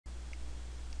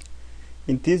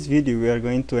In this video we are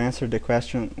going to answer the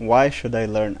question, why should I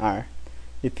learn R?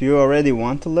 If you already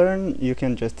want to learn, you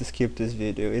can just skip this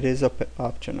video. It is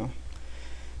optional.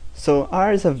 So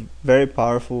R is a very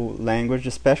powerful language,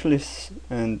 especially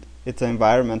and its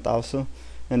environment also,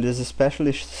 and is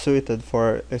especially suited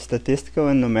for statistical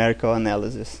and numerical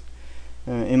analysis.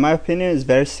 In my opinion, it's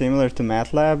very similar to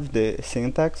MATLAB, the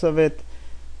syntax of it,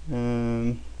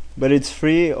 but it's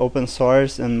free, open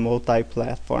source, and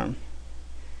multi-platform.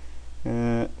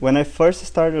 When I first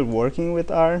started working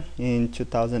with R in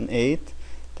 2008,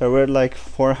 there were like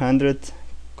 400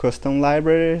 custom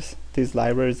libraries. These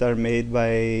libraries are made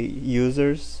by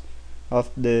users of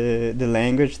the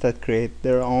language that create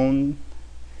their own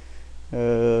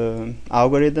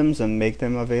algorithms and make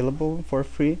them available for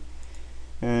free.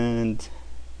 And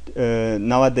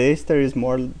nowadays there is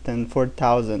more than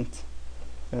 4,000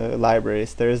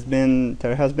 libraries. There has been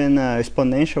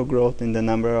exponential growth in the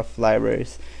number of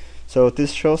libraries. So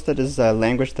this shows that it's a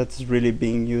language that's really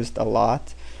being used a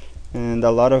lot, and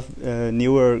a lot of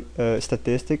newer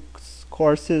statistics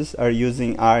courses are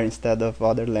using R instead of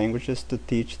other languages to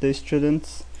teach the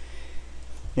students.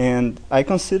 And I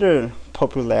consider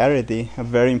popularity a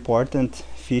very important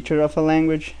feature of a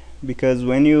language, because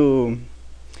when you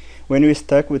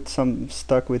stuck with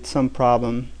some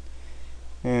problem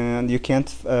and you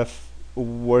can't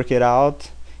work it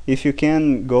out, if you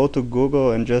can go to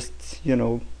Google and just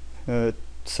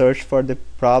search for the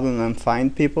problem and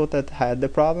find people that had the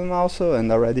problem also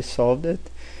and already solved it,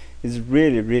 is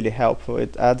really helpful.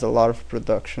 It adds a lot of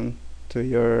production to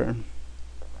your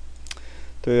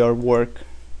work.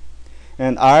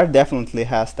 And R definitely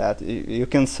has that. You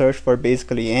can search for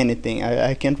basically anything.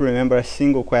 I can't remember a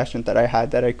single question that I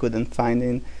had that I couldn't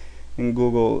find in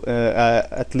Google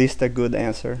at least a good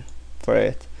answer for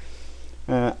it.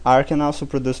 R can also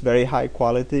produce very high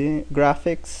quality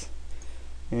graphics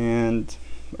and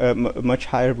much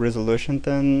higher resolution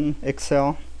than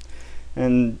Excel,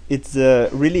 and it's a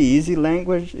really easy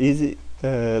language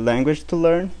to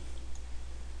learn.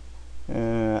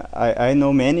 I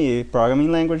know many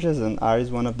programming languages, and R is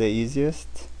one of the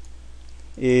easiest.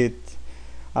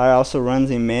 R also runs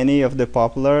in many of the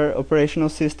popular operational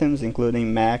systems,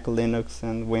 including Mac, Linux,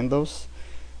 and Windows.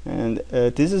 And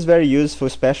this is very useful,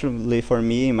 especially for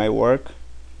me in my work,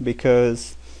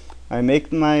 because I make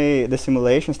the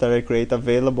simulations that I create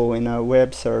available in a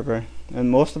web server,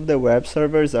 and most of the web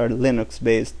servers are Linux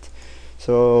based,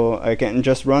 so I can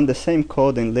just run the same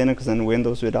code in Linux and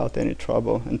Windows without any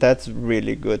trouble, and that's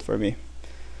really good for me.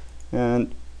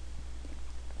 And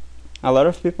a lot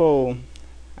of people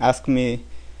ask me,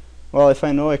 well, if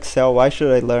I know Excel, why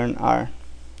should I learn R?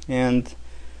 And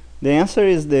the answer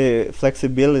is the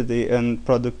flexibility and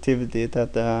productivity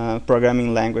that the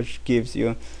programming language gives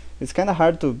you. It's kind of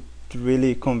hard to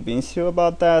really convince you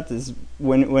about that. Is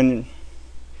when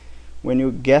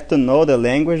you get to know the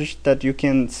language that you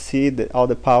can see all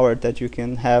the power that you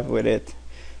can have with it.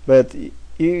 But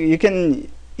you can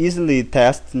easily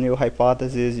test new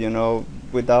hypotheses,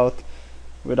 without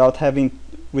having,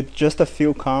 with just a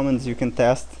few commands you can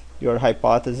test your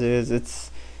hypothesis.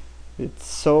 It's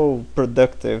so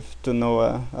productive to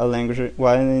know a language,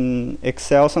 while in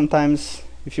Excel sometimes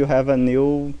if you have a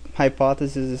new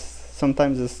hypothesis,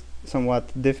 sometimes it's somewhat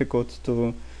difficult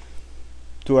to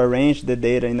arrange the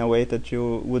data in a way that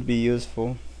you would be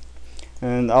useful.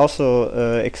 And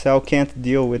also Excel can't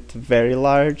deal with very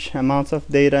large amounts of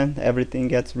data. Everything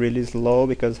gets really slow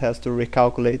because it has to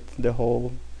recalculate the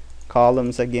whole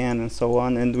columns again and so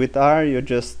on. And with R,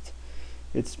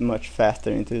 it's much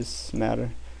faster in this matter.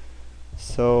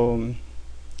 So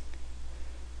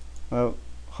well,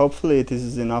 hopefully this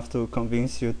is enough to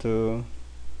convince you to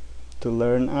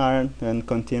learn R and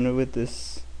continue with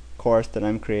this course that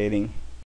I'm creating.